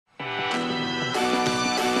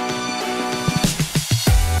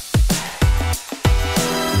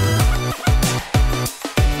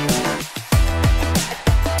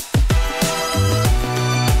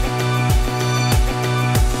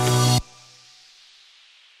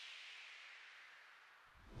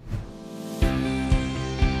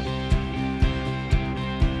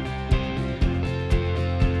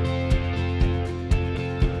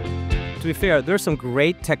be fair, there's some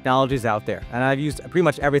great technologies out there, and I've used pretty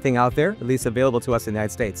much everything out there, at least available to us in the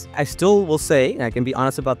United States. I still will say, and I can be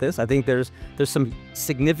honest about this, I think there's some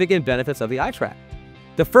significant benefits of the iTrack.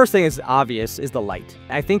 The first thing is obvious, is the light.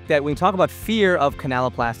 I think that when we talk about fear of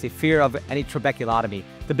canaloplasty, fear of any trabeculotomy,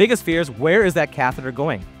 the biggest fear is, where is that catheter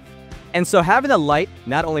going? And so having the light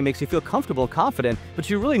not only makes you feel comfortable, confident, but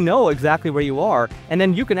you really know exactly where you are, and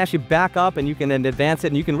then you can actually back up and you can then advance it,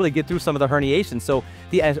 and you can really get through some of the herniation. So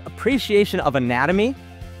the appreciation of anatomy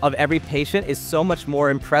of every patient is so much more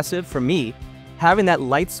impressive for me, having that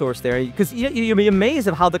light source there, because you'll be amazed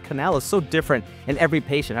at how the canal is so different in every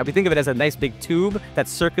patient. We think of it as a nice big tube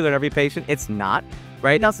that's circular in every patient. It's not.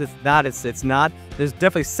 Right? No, it's not. There's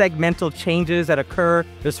definitely segmental changes that occur.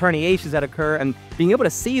 There's herniations that occur, and being able to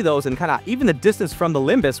see those and kind of even the distance from the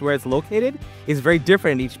limbus where it's located is very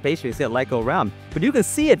different in each patient. You see a light go around, but you can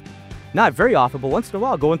see it not very often, but once in a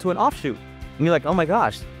while go into an offshoot, and you're like, oh my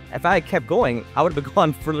gosh, if I had kept going, I would have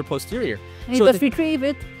gone further posterior. And you just retrieve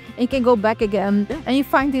it, and you can go back again, and you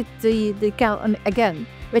find it the canal again,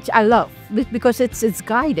 which I love because it's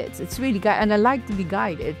guided. It's really guided, and I like to be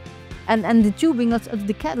guided. And the tubing of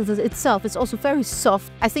the catheter itself is also very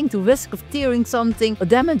soft. I think the risk of tearing something or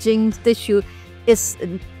damaging tissue is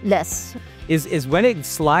less. Is when it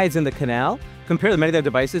slides in the canal, compared to many other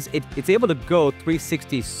devices, it's able to go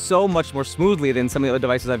 360 so much more smoothly than some of the other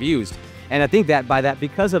devices I've used. And I think that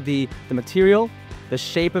because of the material, the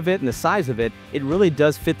shape of it, and the size of it, it really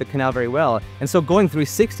does fit the canal very well. And so going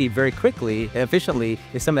 360 very quickly and efficiently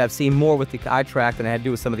is something I've seen more with the iTrack than I had to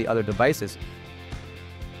do with some of the other devices.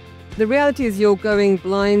 The reality is you're going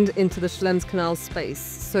blind into the Schlemm's canal space.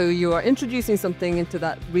 So you are introducing something into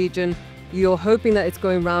that region. You're hoping that it's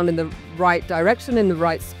going around in the right direction, in the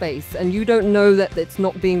right space. And you don't know that it's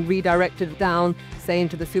not being redirected down, say,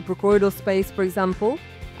 into the suprachoroidal space, for example.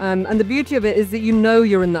 And the beauty of it is that you know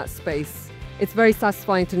you're in that space. It's very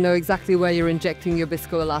satisfying to know exactly where you're injecting your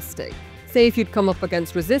viscoelastic. Say if you'd come up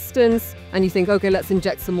against resistance and you think, okay, let's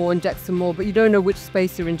inject some more, but you don't know which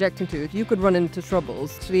space you're injecting to, you could run into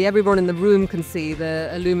troubles. Actually, everyone in the room can see the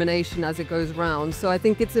illumination as it goes round. So I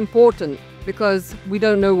think it's important because we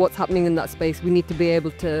don't know what's happening in that space. We need to be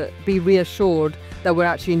able to be reassured that we're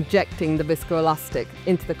actually injecting the viscoelastic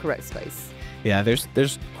into the correct space. Yeah,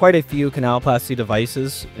 there's quite a few canaloplasty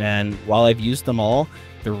devices, and while I've used them all,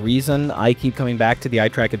 the reason I keep coming back to the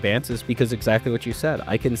iTrack Advance is because exactly what you said.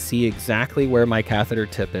 I can see exactly where my catheter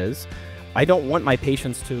tip is. I don't want my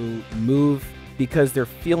patients to move because they're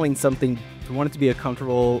feeling something. I want it to be a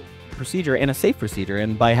comfortable procedure and a safe procedure.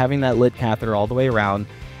 And by having that lit catheter all the way around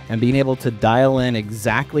and being able to dial in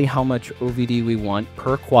exactly how much OVD we want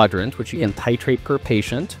per quadrant, which you can titrate per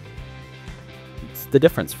patient, it's the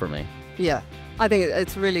difference for me. Yeah, I think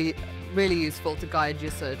it's really useful to guide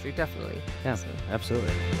your surgery, definitely. Yeah,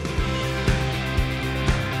 absolutely.